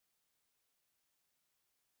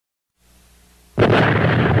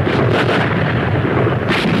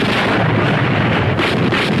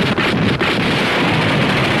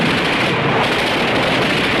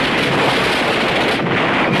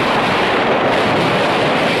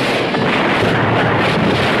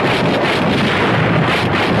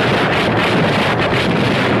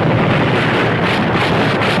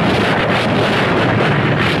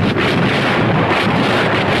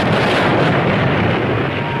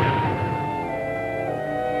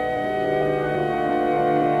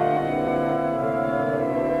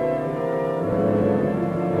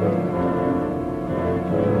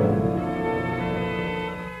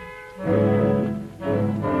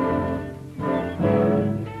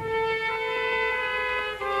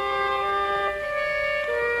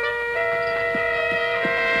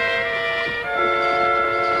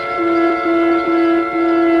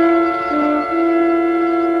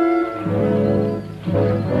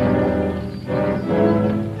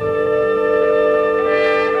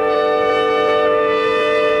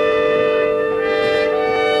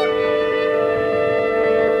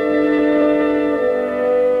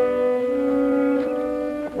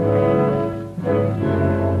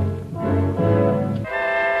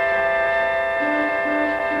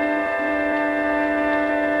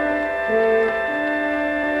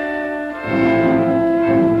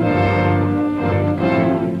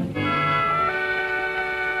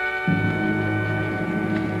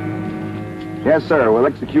Yes, sir. We'll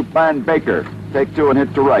execute Plan Baker. Take 2 and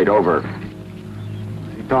hit to right. Over.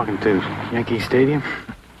 Who's he talking to? Yankee Stadium?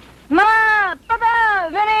 Maman! Papa!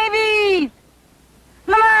 Venez vite!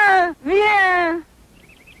 Maman! Viens!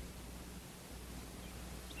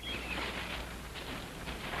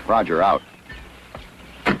 Roger, out.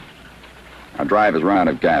 Our drive has run out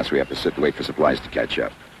of gas. We have to sit to wait for supplies to catch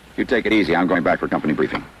up. You take it easy. I'm going back for company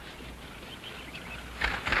briefing.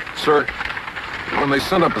 Sir, when they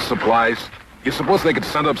send up the supplies, you suppose they could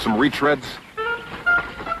send up some retreads?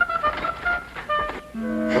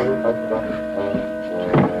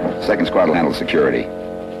 Second squad will handle security.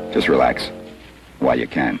 Just relax while you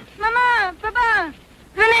can. Maman! Papa!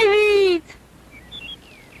 Venez vite!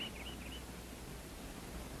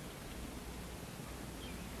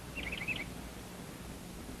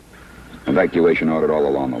 Evacuation ordered all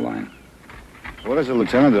along the line. What is it,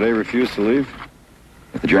 Lieutenant? Did they refuse to leave?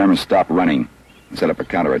 If the Germans stop running and set up a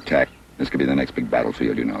counterattack, this could be the next big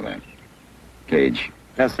battlefield, you know that. Cage.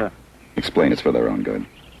 Yes, sir. Explain it's for their own good.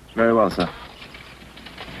 Very well, sir.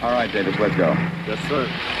 All right, Davis, let's go. Yes, sir.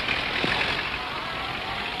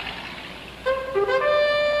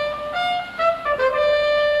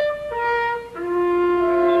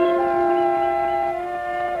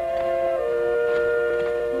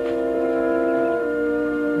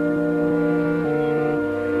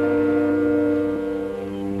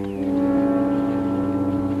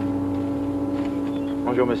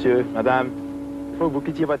 Bonjour, monsieur, madame. Il faut que vous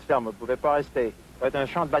quittiez votre ferme. Vous ne pouvez pas rester. Ça va être un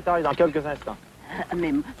champ de bataille dans quelques instants.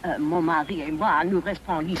 Mais mon mari et moi, nous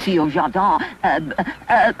restons ici au jardin.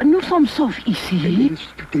 Nous sommes saufs ici.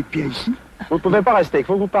 Tout est bien ici. Vous ne pouvez pas rester. Il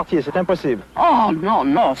faut que vous partiez. C'est impossible. Oh, non,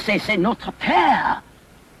 non, c'est notre terre.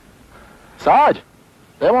 Sarge,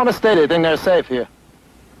 they want to stay. They think they're safe here.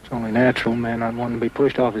 It's only natural man not wanting to be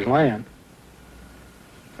pushed off his land.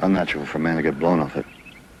 Unnatural for a man to get blown off it.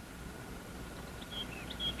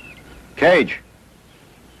 Cage!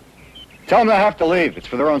 Tell them they have to leave. It's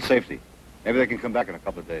for their own safety. Maybe they can come back in a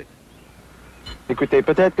couple of days. Écoutez,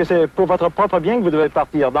 peut-être que c'est pour votre propre bien que vous devez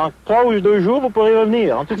partir. Dans 3 ou 2 jours, vous pourrez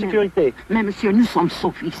revenir en toute sécurité. Mais monsieur, nous sommes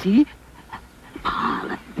saufs ici.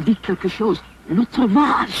 Parle, dites quelque chose. Notre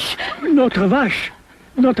vache. Notre vache.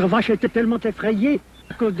 Notre vache était tellement effrayée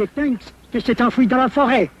à cause des tanks qu'elle s'est enfouie dans la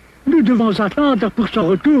forêt. Nous devons attendre pour son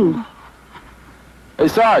retour. Hey,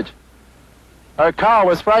 Sarge. Her cow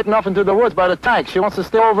was frightened off into the woods by the tank. She wants to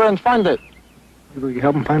stay over and find it. We can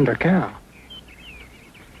help them find their cow.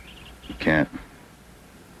 You can't.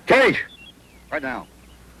 Cage! Right now.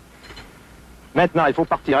 Maintenant, il faut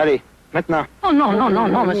partir. Allez, maintenant. Oh non, non, non,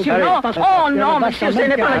 non, monsieur, Allez. non. Oh non, monsieur, ce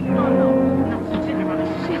n'est pas... Non,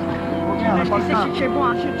 C'est chez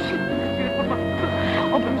moi,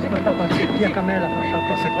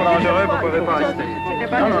 C'est trop dangereux, vous ne pouvez pas rester.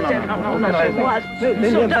 Non, non, non, non, chez moi.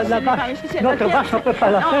 mais la vache, notre vache, on ne peut pas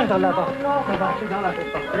la perdre là-bas. La vache est dans la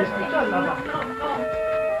elle est toute seule là-bas.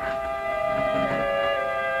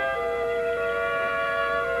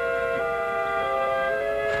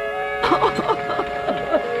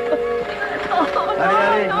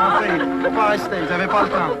 Allez, montez. Il ne faut pas rester, vous n'avez pas le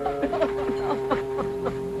temps.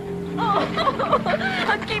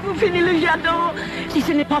 À qui vous finissez le jardin? Si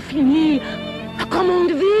ce n'est pas fini, comment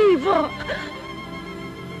vivre?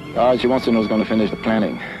 She wants to know who's going to finish the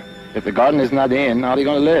planting. If the garden is not in, how are they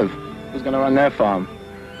going to live? Who's going to run their farm?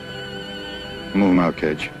 Move them out,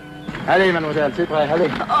 Cage. Allez, mademoiselle, c'est prêt, allez.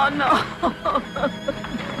 Oh non.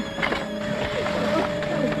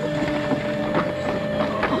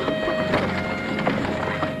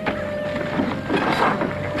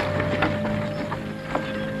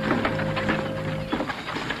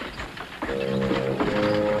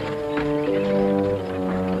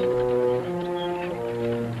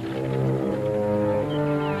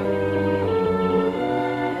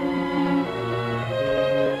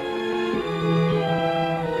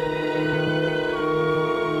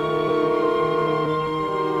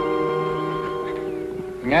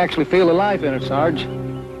 You actually feel the life in it, Sarge.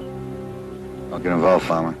 Don't get involved,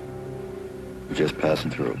 Farmer. We're just passing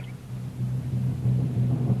through.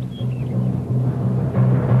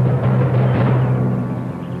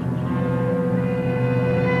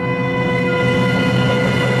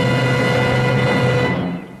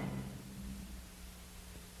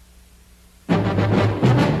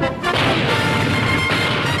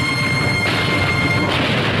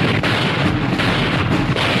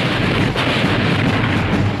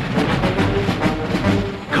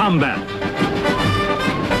 Combat.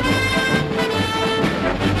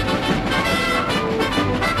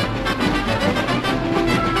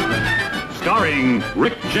 Starring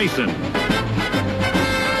Rick Jason.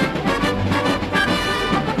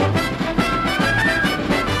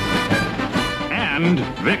 and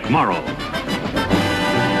Vic Morrow.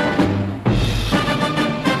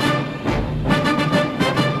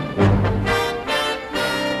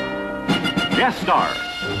 Guest star,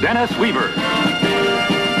 Dennis Weaver.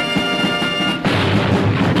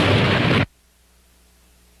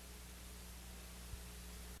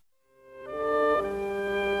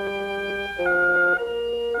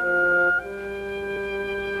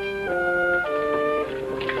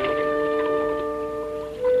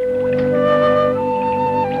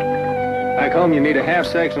 Back home, you need a half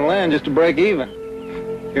section of land just to break even.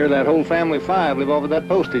 Here, that whole family of 5 live over that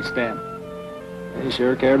postage stamp. They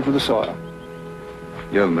sure cared for the soil.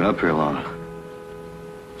 You haven't been up here long.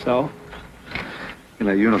 So? In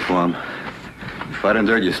that uniform, if I didn't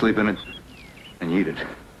dirt, you sleep in it and eat it.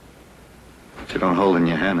 But you don't hold it in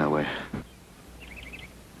your hand that way.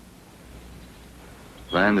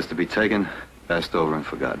 Land is to be taken, passed over, and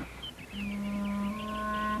forgotten.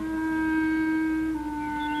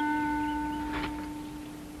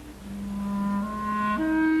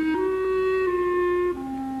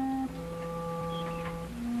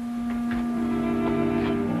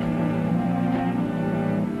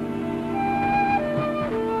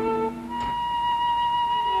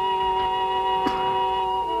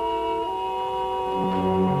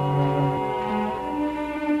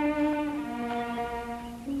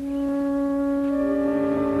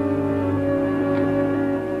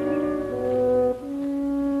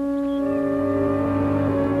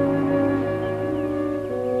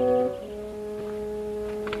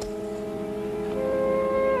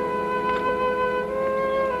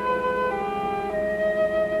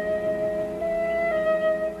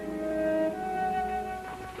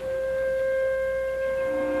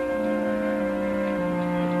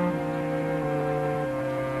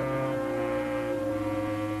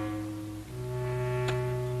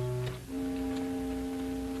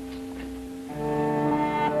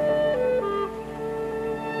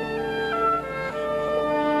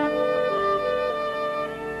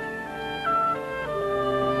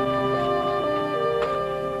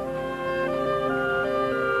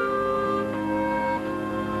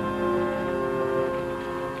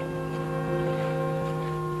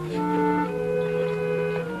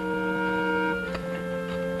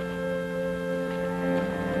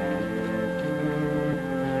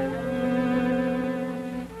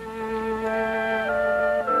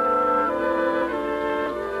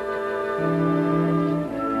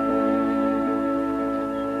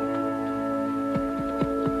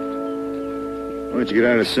 Why don't you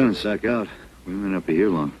get out as soon and sack out? We may not be here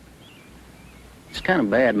long. It's kind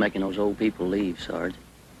of bad making those old people leave, Sarge.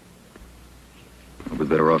 We'll be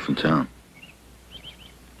better off in town.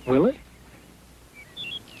 Willie?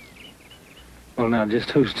 Well, now,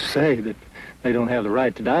 just who's to say that they don't have the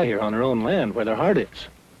right to die here on their own land where their heart is?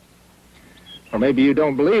 Or maybe you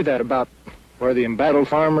don't believe that about where the embattled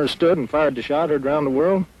farmers stood and fired the shot heard around the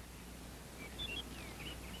world?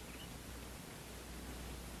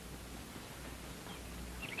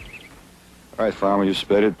 All right, farmer, you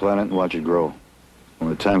spade it, plant it, and watch it grow.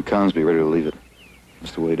 When the time comes, be ready to leave it.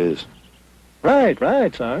 That's the way it is. Right,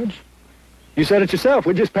 Sarge. You said it yourself.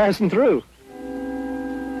 We're just passing through.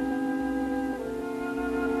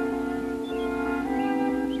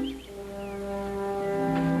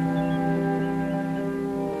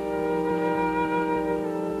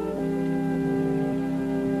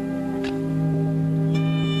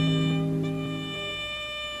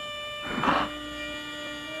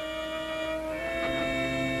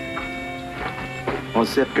 Want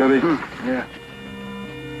to sip, Cubby? Yeah.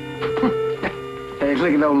 Hey,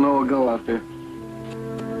 look at old Noah go out there.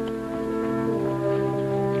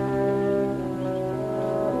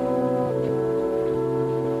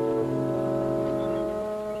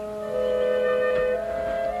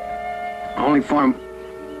 Only farm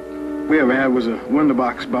we ever had was a window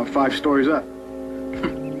box about 5 stories up.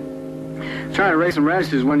 Trying to raise some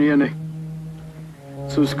radishes one year, and they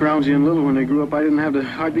so scroungy and little when they grew up, I didn't have to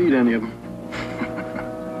hardly eat any of them.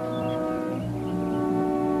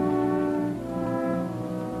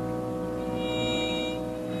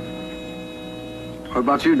 What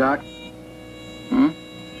about you, Doc? You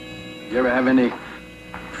ever have any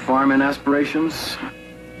farming aspirations?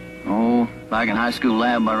 Oh, back in high school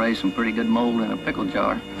lab, I raised some pretty good mold in a pickle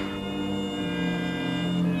jar.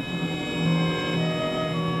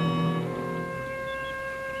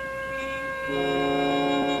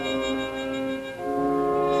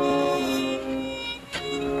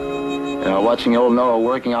 Watching old Noah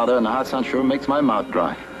working out there in the hot sun sure makes my mouth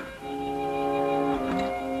dry.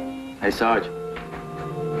 Hey, Sarge.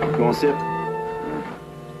 You want to sip?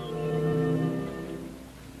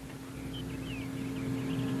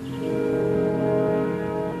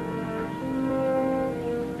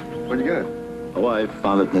 Oh, I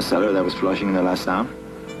found it in the cellar that was flushing the last time.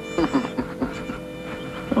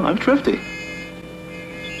 Oh, I'm thrifty.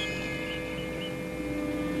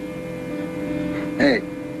 Hey,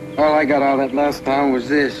 all I got out of that last time was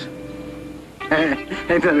this.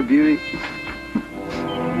 Ain't that a beauty?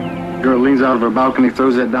 Girl leans out of her balcony,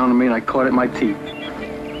 throws that down to me, and I caught it in my teeth.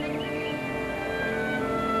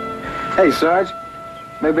 Hey, Sarge,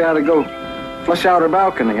 maybe I ought to go flush out her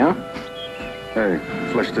balcony, huh? Hey,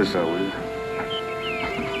 flush this out, will you?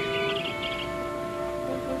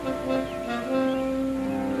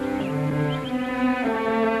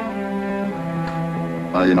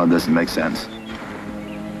 Well, you know, it doesn't make sense.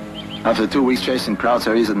 After 2 weeks chasing crowds,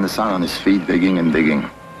 he's in the sun on his feet, digging and digging.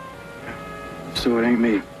 So it ain't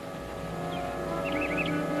me.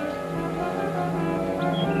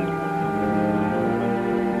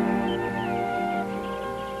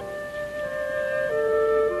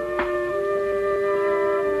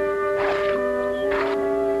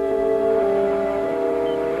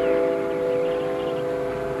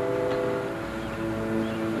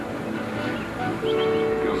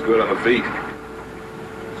 Feels good on the feet.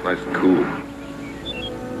 It's nice and cool.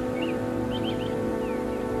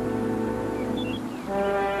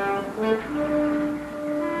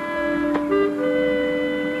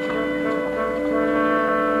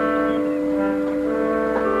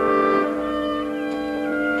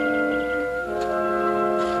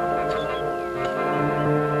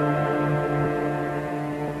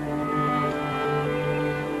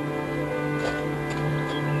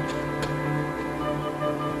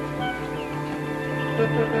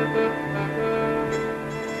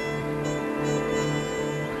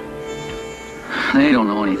 They don't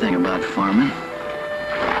know anything about farming.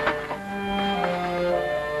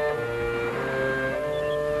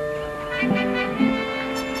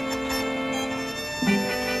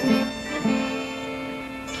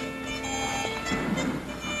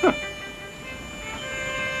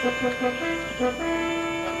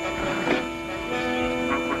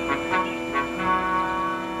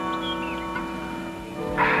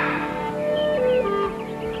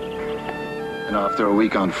 You know, after a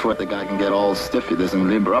week on foot, the guy can get all stiff. He doesn't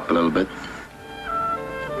limber up a little bit.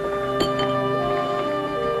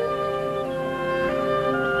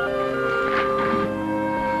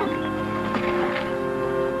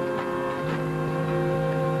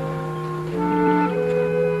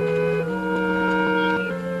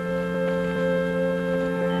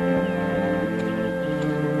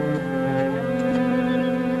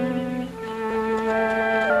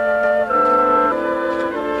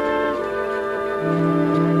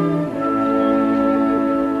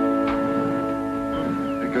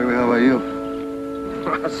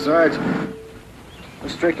 Sarge, I'm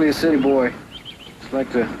strictly a city boy. Just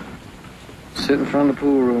like to sit in front of the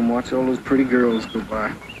pool room, watch all those pretty girls go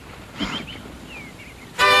by.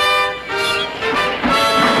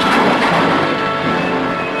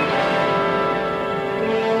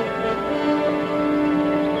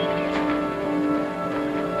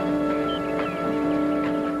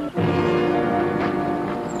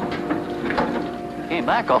 Came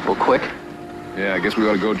back awful quick. Yeah, I guess we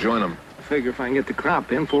ought to go join them. I figure if I can get the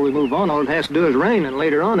crop in before we move on, all it has to do is rain, and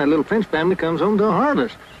later on that little Finch family comes home to a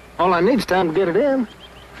harvest. All I need is time to get it in.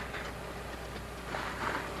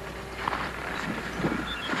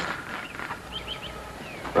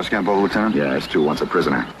 Rush Campo, Lieutenant? Yeah, S2 wants a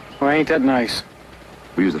prisoner. Well, ain't that nice?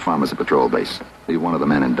 We use the farm as a patrol base. Leave one of the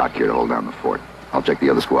men in dock here to hold down the fort. I'll check the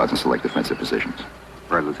other squads and select defensive positions.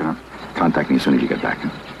 Right, Lieutenant. Contact me as soon as you get back.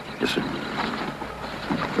 Yes, sir.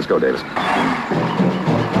 Let's go, Davis.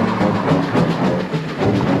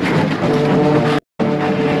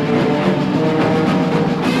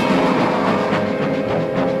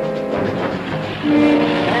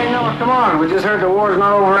 Hey, Noah, come on. We just heard the war's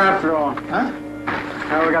not over after all. Huh?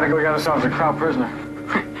 Now we gotta go get ourselves a crowd prisoner.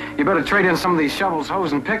 You better trade in some of these shovels,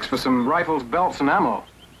 hoes, and picks for some rifles, belts, and ammo.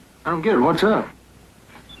 I don't get it. What's up?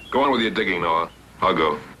 Go on with your digging, Noah. I'll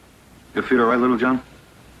go. Your feet all right, Little John?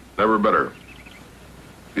 Never better.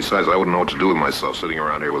 Besides, I wouldn't know what to do with myself sitting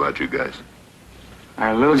around here without you guys.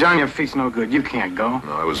 Little John, your feet's no good. You can't go.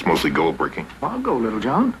 No, I was mostly gold bricking. Well, I'll go, Little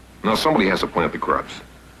John. Now, somebody has to plant the crops.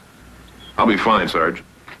 I'll be fine, Sarge.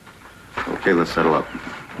 Okay, let's settle up.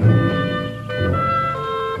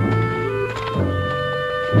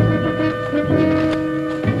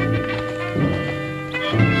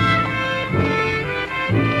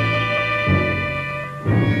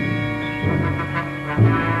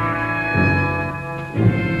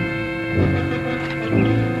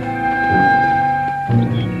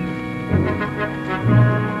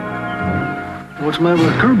 What's the matter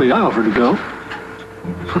with Kirby? I offered to go.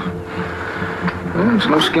 Well, it's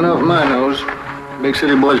no skin off my nose. Big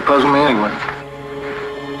city boys puzzle me anyway.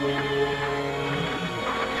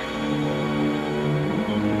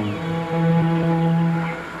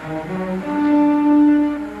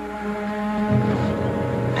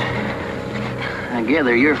 I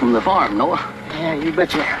gather you're from the farm, Noah. Yeah, you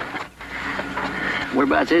betcha.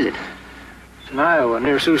 Whereabouts is it? It's in Iowa,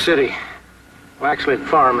 near Sioux City. Well, actually, the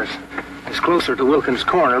farm is closer to Wilkins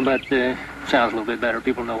Corner, but sounds a little bit better.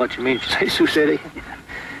 People know what you mean if you say Sioux City.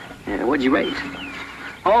 Yeah, what'd you raise?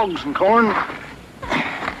 Hogs and corn.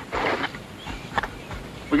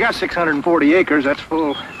 We got 640 acres. That's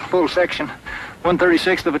full section.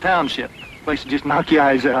 1/36th of a township. Place to just knock your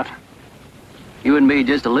eyes out. You wouldn't be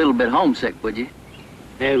just a little bit homesick, would you?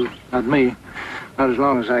 No, not me. Not as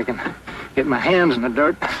long as I can get my hands in the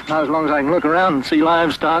dirt. Not as long as I can look around and see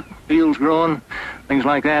livestock, fields growing, things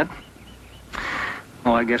like that.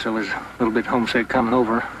 Oh, I guess I was a little bit homesick coming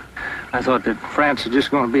over. I thought that France was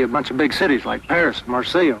just going to be a bunch of big cities like Paris and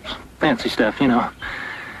Marseille. Fancy stuff, you know.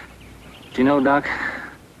 But you know, Doc,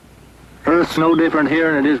 Earth's no different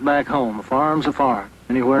here than it is back home. A farm's a farm,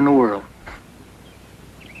 anywhere in the world.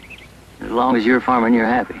 As long as you're farming, you're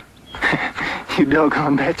happy. You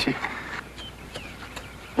doggone betcha.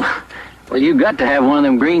 Well, you got to have one of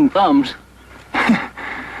them green thumbs.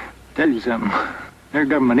 Tell you something. They're a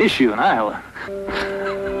government issue in Iowa.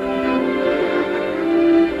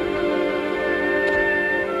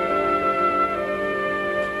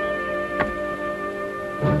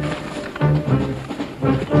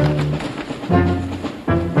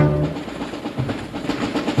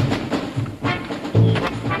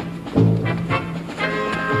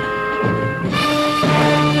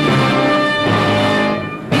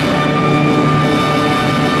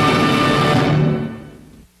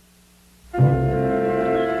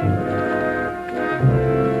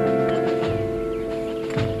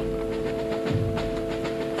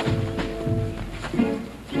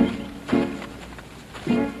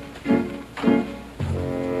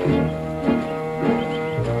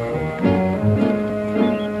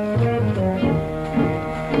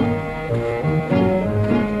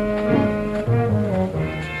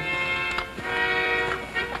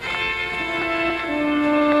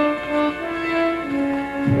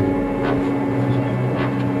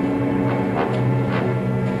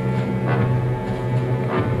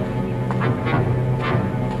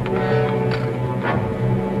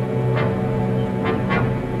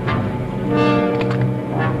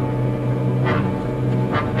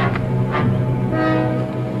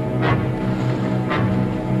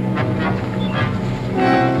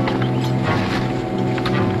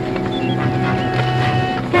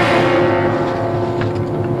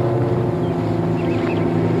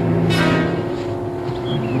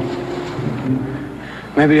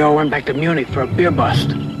 Maybe they all went back to Munich for a beer bust.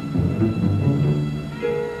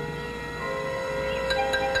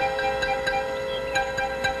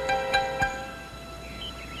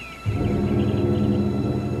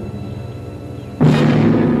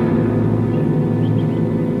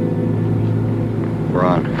 We're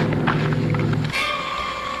on.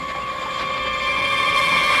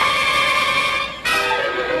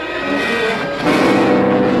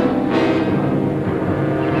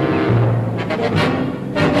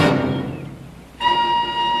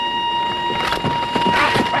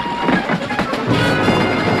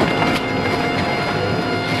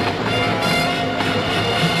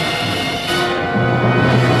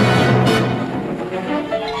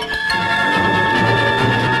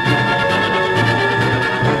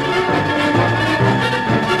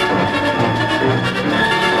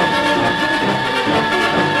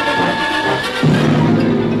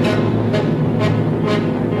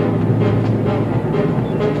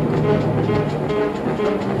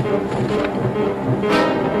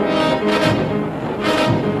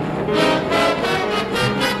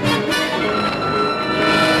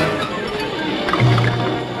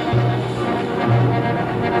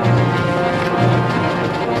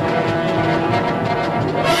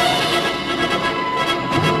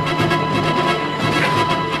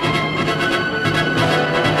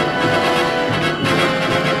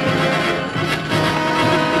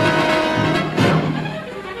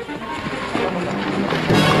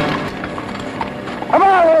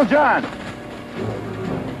 John!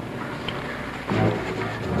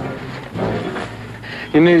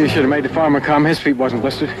 You knew you should have made the farmer come. His feet wasn't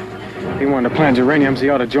blistered. If he wanted to plant geraniums, he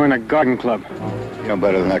ought to join a garden club. You know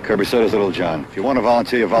better than that, Kirby. So does little John. If you want to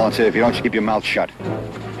volunteer, you volunteer. If you don't, you keep your mouth shut.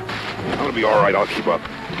 I'm gonna be all right. I'll keep up.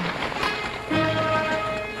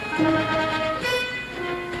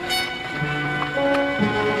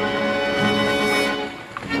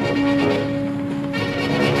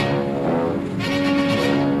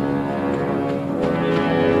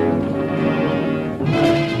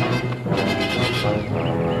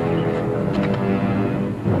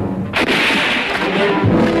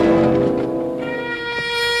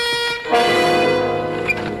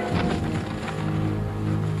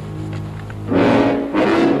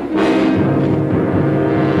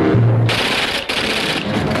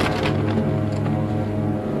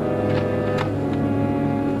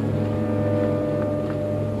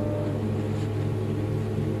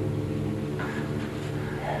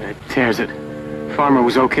 cares it? Farmer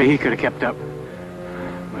was okay, he could have kept up.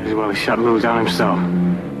 Might as well have shut Lou down himself.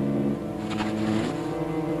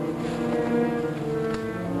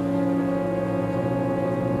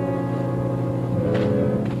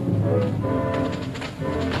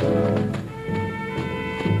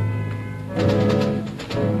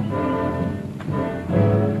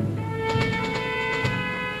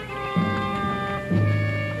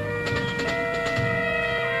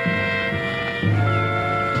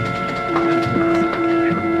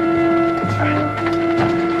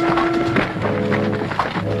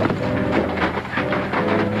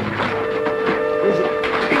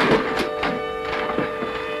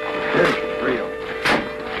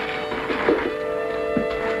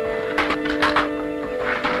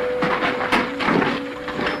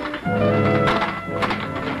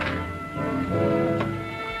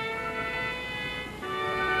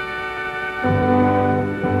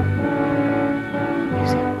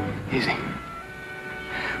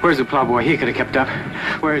 Where's the plowboy? He could have kept up.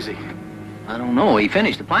 Where is he? I don't know. He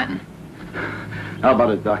finished the planting. How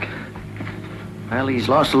about it, Doc? Well, he's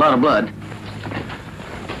lost a lot of blood.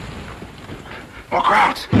 More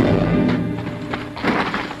crowds!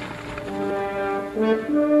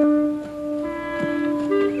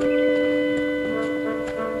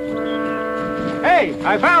 Hey,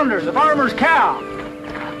 I found her, the farmer's cow.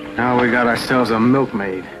 Now we got ourselves a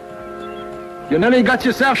milkmaid. You nearly got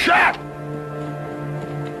yourself shot.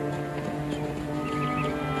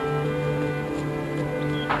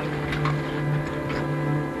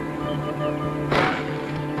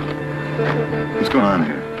 What's going on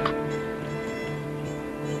here?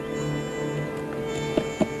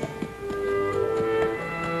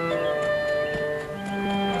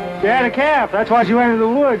 You had a calf. That's why she went into the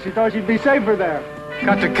woods. She thought she'd be safer there.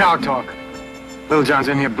 Cut the cow talk. Little John's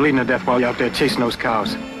in here bleeding to death while you're out there chasing those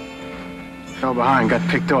cows. Fell behind, got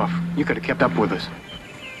picked off. You could have kept up with us.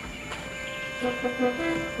 How's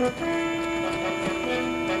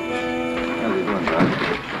he doing, Doc?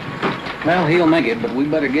 Well, he'll make it, but we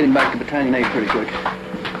better get him back to Battalion A pretty quick.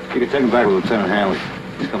 You can take him back with Lieutenant Hanley.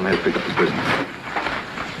 He's coming here to pick up the prisoner.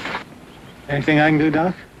 Anything I can do,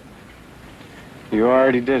 Doc? You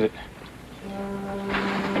already did it.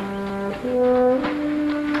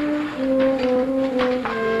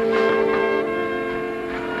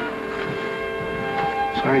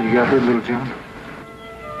 Sorry you got hurt, little John.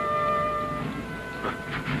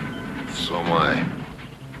 So am I.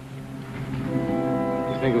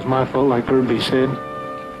 You think it was my fault, like Kirby said?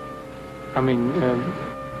 I mean,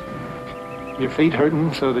 your feet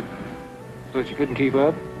hurting so that you couldn't keep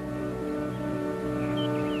up?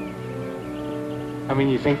 I mean,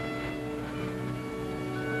 you think...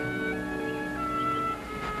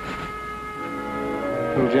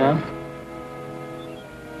 Little John?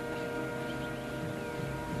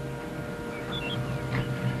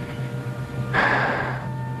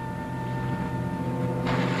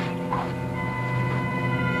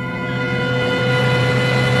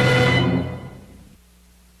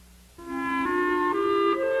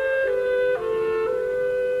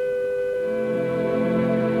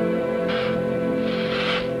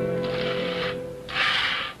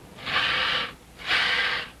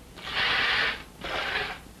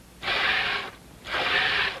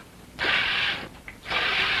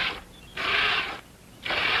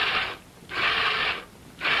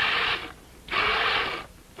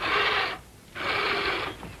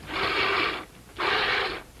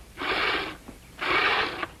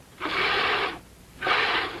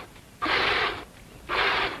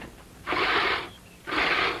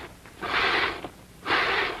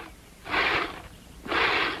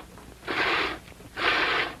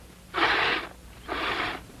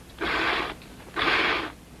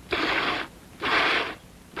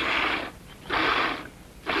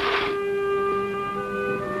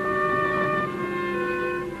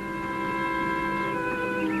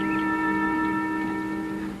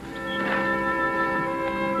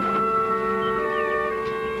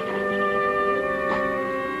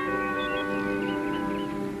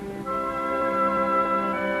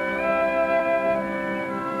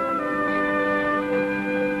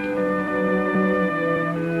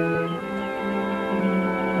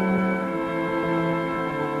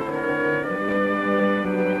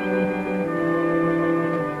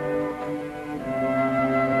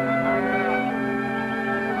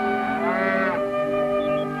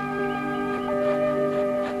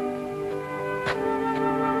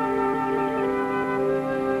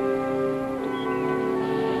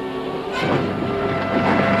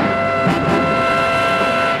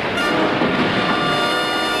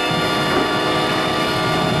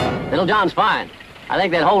 Little John's fine. I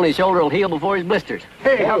think that hole in his shoulder will heal before his blisters.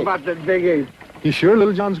 Hey, how about that big ape? You sure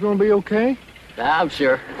Little John's gonna be okay? I'm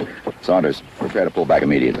sure. Saunders, prepare to pull back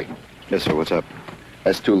immediately. Yes, sir. What's up?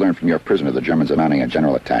 S2 learned from your prisoner the Germans are mounting a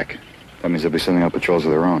general attack. That means they'll be sending out patrols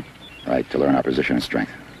of their own. Right, to learn our position and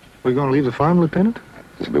strength. We gonna leave the farm, Lieutenant?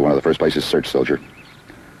 This will be one of the first places searched, soldier. All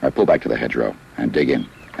right, pull back to the hedgerow and dig in.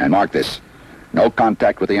 And mark this. No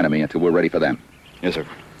contact with the enemy until we're ready for them. Yes, sir.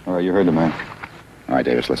 All right, you heard the man. All right,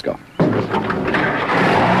 Davis, let's go.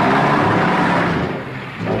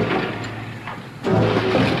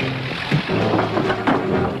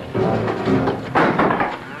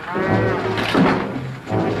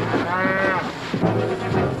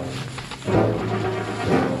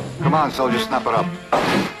 Come on, soldier, snap it up.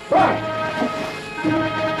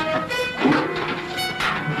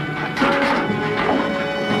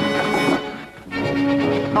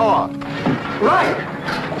 Noah. Right!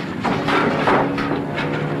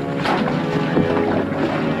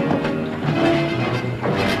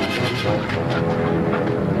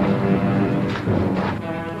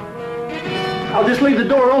 I'll just leave the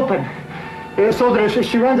door open. So that if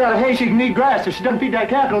she runs out of hay, she can eat grass. If she doesn't feed that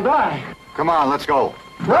calf, it'll die. Come on, let's go.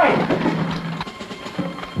 Right!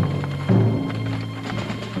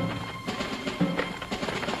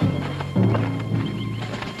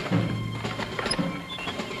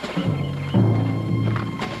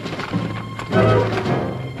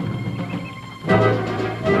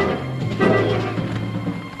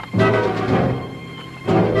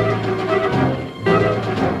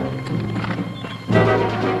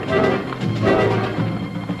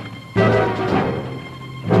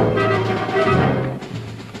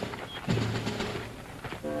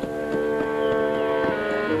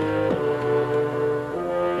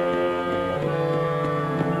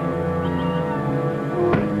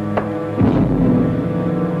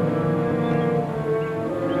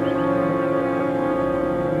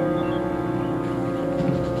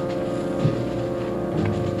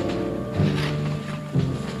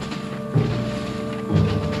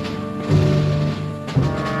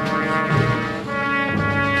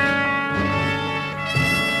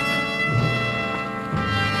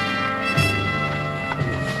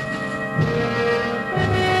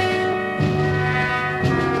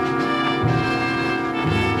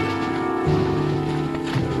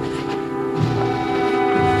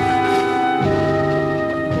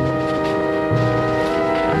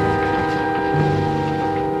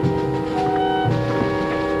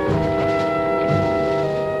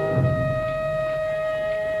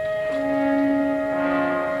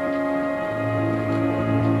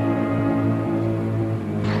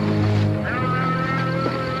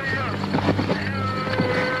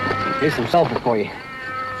 Here's some sulfur for you.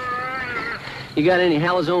 You got any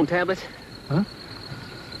halazone tablets? Huh?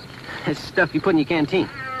 That's stuff you put in your canteen.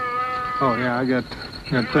 Oh, yeah, I got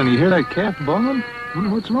plenty. You hear that calf bawling? I wonder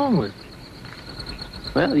what's wrong with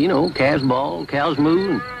it. Well, you know, calves bawl, cows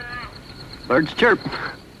moo, and birds chirp.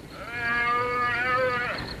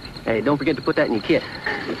 Hey, don't forget to put that in your kit.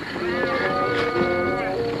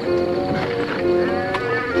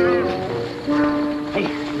 Hey,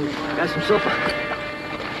 got some sulfur.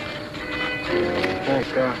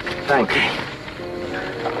 Thanks, Carl. Thanks.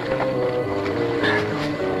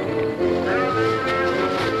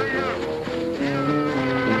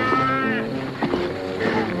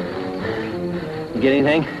 You get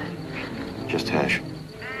anything? Just hash.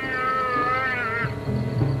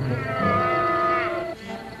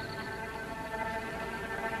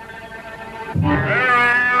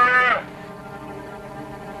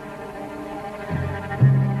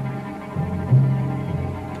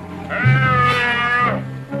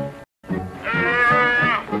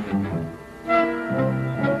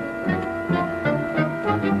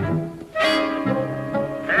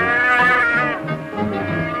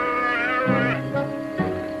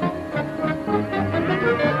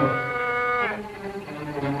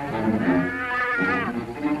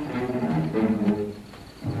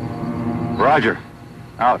 Roger.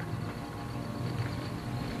 Out.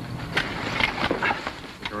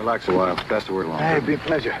 You can relax a while. Pass the word along. Hey, it'd be a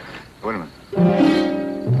pleasure. Wait a minute.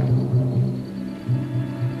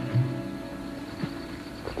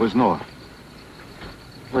 Where's Noah?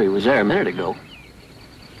 Well, he was there a minute ago.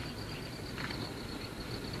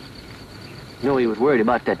 You know, he was worried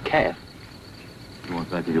about that calf. You want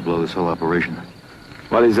back, you could blow this whole operation.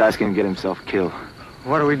 Well, he's asking to get himself killed.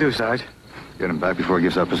 What do we do, Sarge? Get him back before he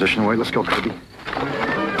gives our position away. Let's go, Kirby.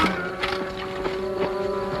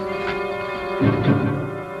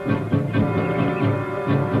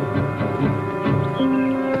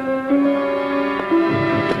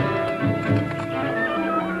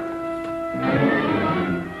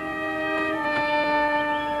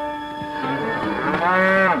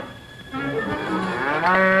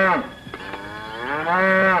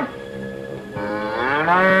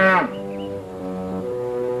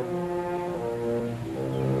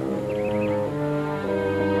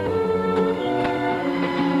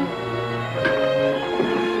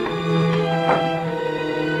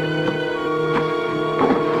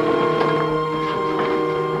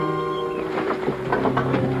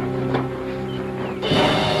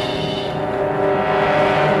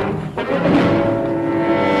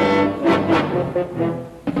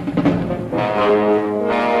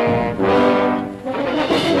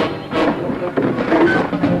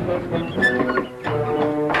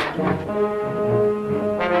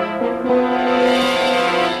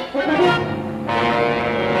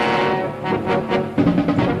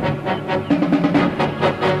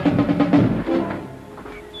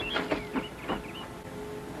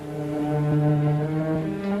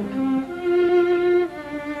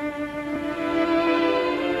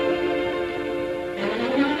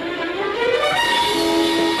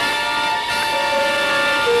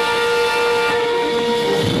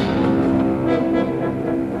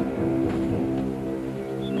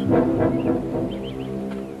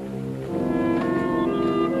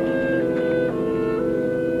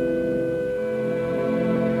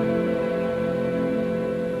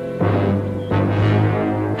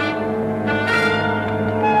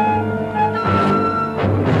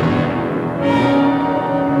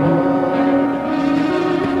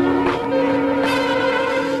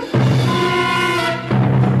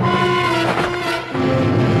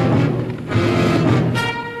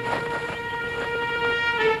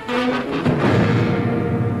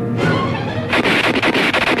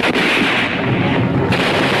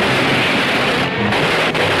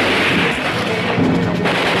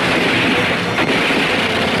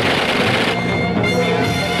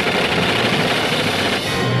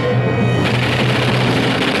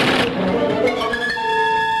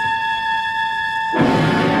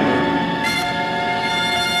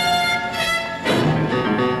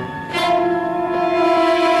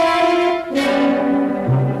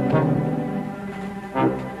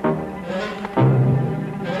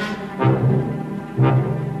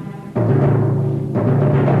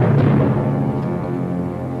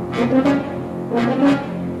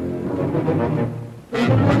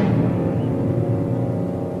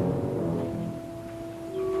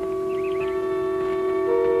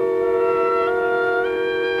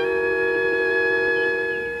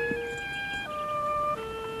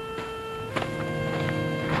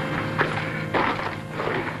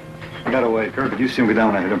 Got away, Kirk. You seen me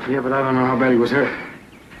down when I hit him. Yeah, but I don't know how bad he was hurt.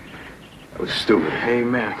 That was stupid.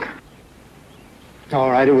 Amen.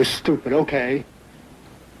 All right, it was stupid, okay.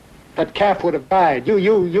 That calf would have died.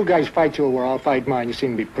 You guys fight your war, I'll fight mine. You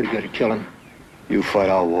seem to be pretty good at killing. You fight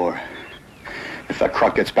our war. If that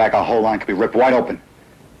crook gets back, our whole line could be ripped wide open.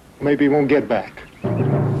 Maybe he won't get back.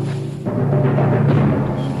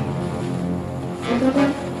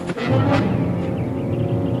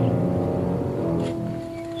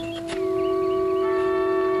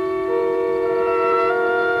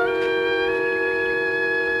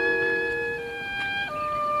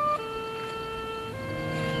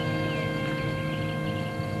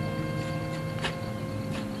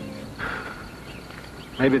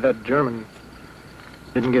 Maybe that German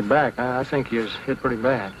didn't get back. I think he was hit pretty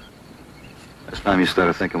bad. It's time you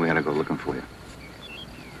started thinking we had to go looking for you.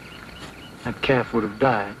 That calf would have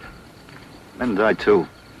died. Men died too.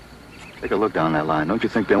 Take a look down that line. Don't you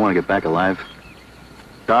think they want to get back alive?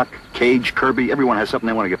 Doc, Cage, Kirby, everyone has something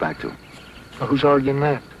they want to get back to. Well, who's arguing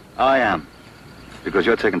that? I am. Because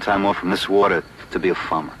you're taking time off from this war to be a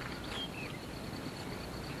farmer.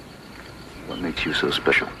 What makes you so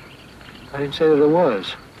special? I didn't say that there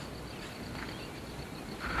was.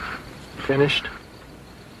 Finished?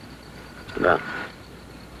 No.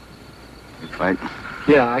 You fight?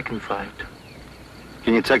 Yeah, I can fight.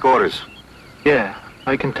 Can you take orders? Yeah,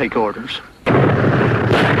 I can take orders.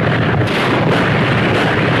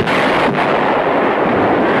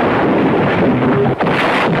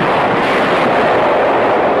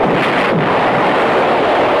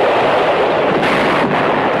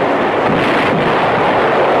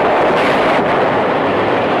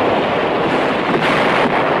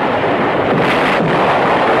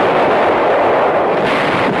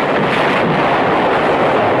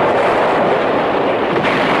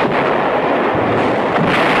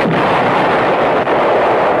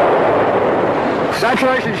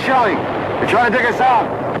 Saturation shelling. They're trying to dig us out.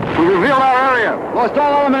 We revealed our area. Lost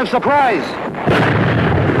all element of surprise.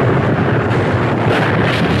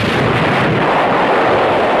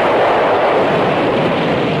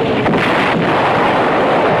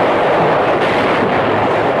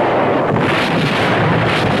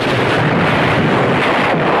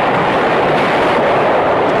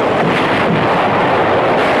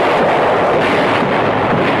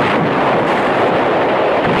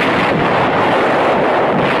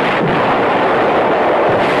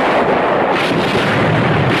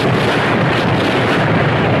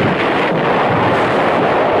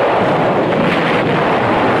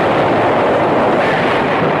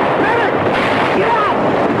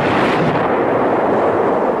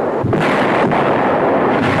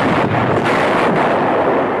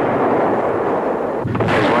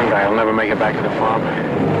 Get back to the farm.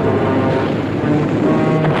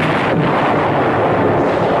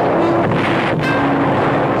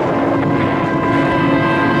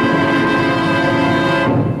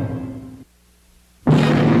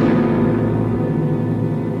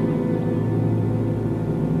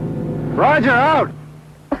 Roger, out!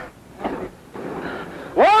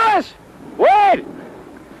 Wallace! Wade!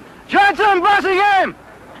 Johnson, bossy game!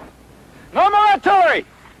 No more artillery!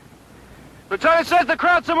 Lieutenant says the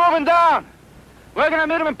Krauts are moving down. We're gonna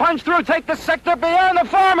meet them and punch through, take the sector beyond the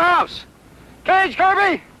farmhouse. Cage,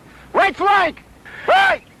 Kirby! Right flank!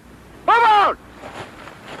 Right! Move out!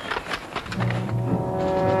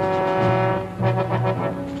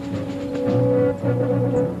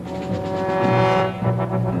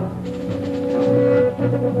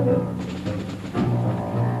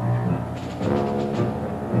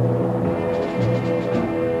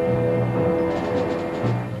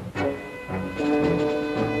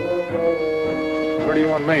 Where do you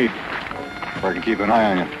want me? Where I can keep an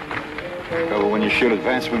eye on you. Cover when you should,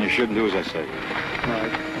 advance when you shouldn't, do as I say. All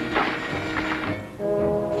right.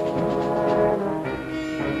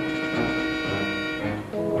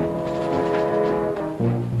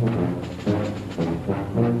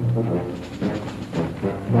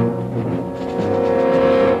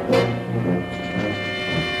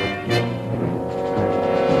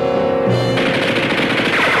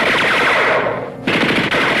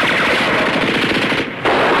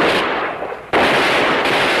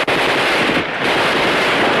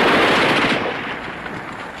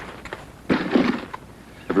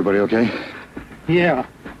 Everybody okay? Yeah.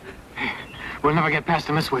 We'll never get past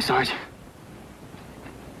them this way, Sarge.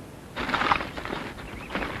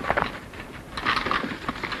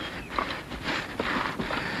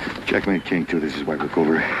 Checkmate, King 2, this is White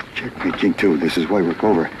over. Checkmate, King 2, this is White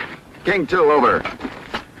over. King 2, over.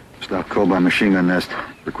 Stop Cobra machine gun nest.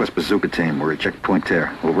 Request bazooka team. We're at checkpoint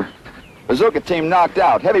there. Over. Bazooka team knocked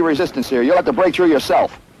out. Heavy resistance here. You'll have to break through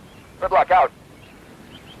yourself. Good luck, out.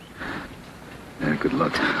 Yeah, good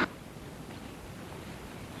luck.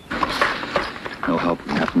 No help.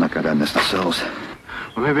 We have to knock out that nest ourselves.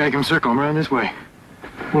 Well, maybe I can circle them around this way.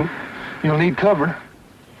 Well, you'll need cover.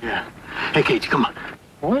 Yeah. Hey, Cage, come on.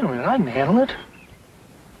 Well, wait a minute, I can handle it.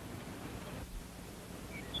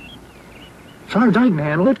 Sarge, I can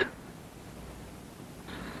handle it.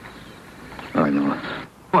 All right, Noah.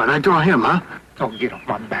 What, I draw him, huh? Oh, get off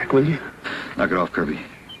my back, will you? Knock it off, Kirby.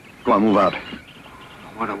 Go on, move out.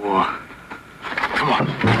 What a war. Come on.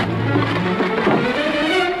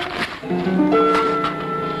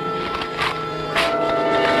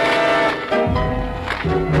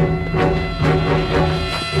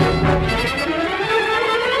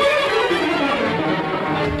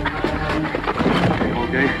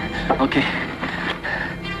 Okay.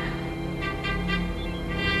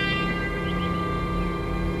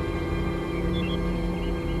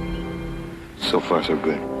 So far, so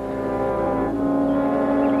good.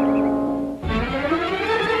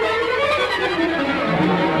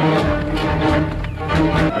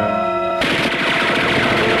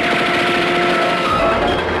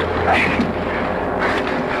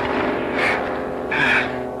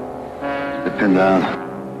 The pin down.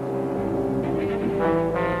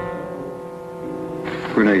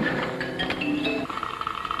 Grenade.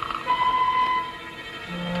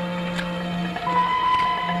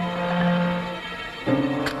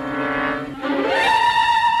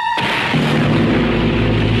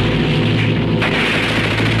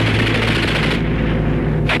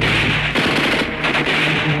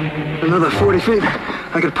 Another 40 feet.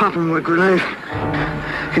 I could pop him with a grenade.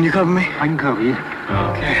 Can you cover me? I can cover you.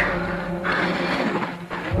 Okay.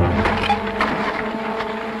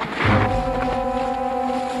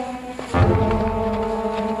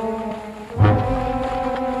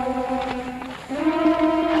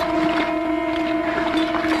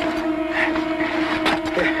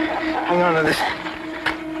 Hang on to this.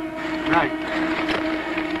 Right.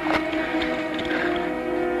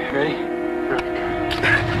 Ready?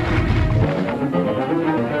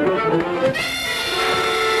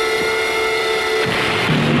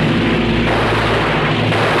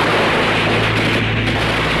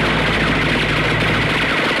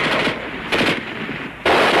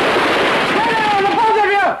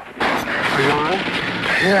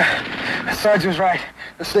 Yeah, Sarge was right.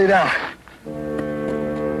 Let's stay down.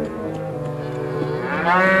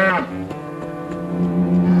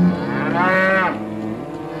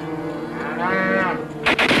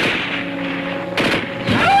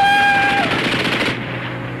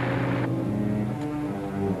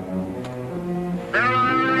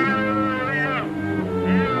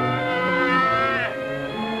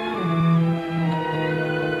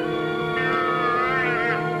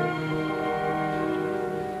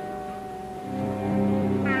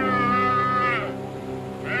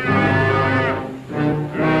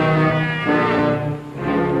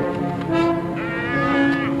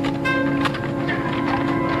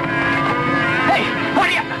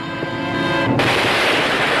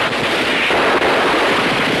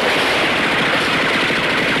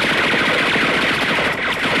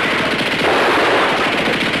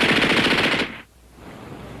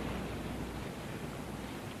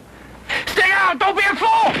 Don't be a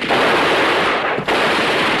fool!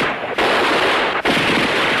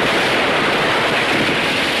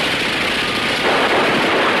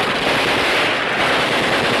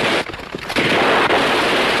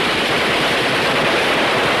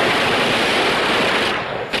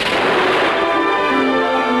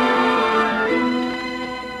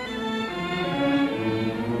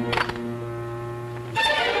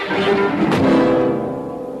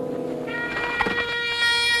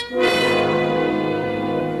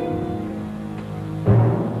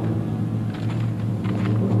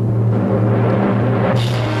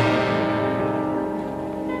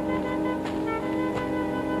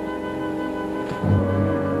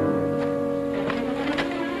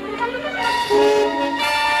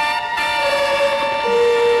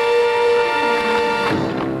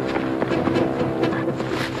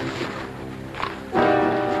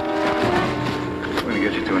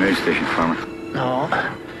 Station, Farmer. No.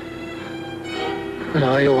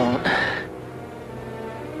 No, you won't.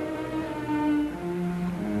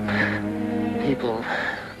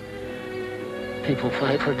 People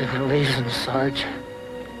fight for different reasons, Sarge.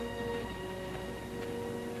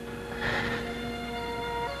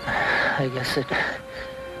 I guess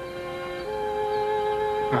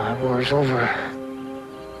My war's over.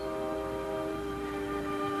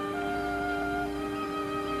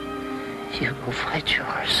 You go fight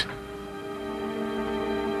yours.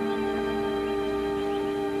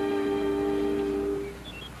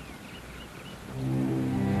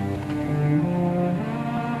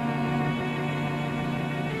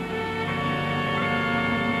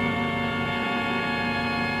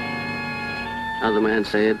 How'd the man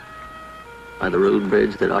say it? By the road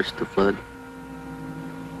bridge that arched the flood?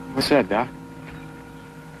 What's that, Doc?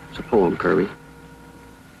 It's a poem, Kirby.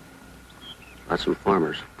 About some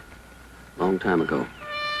farmers. Long time ago.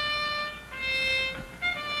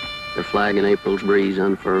 Their flag in April's breeze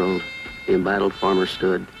unfurled. The embattled farmer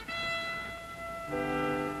stood.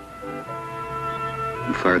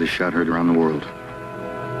 Who fired a shot heard around the world?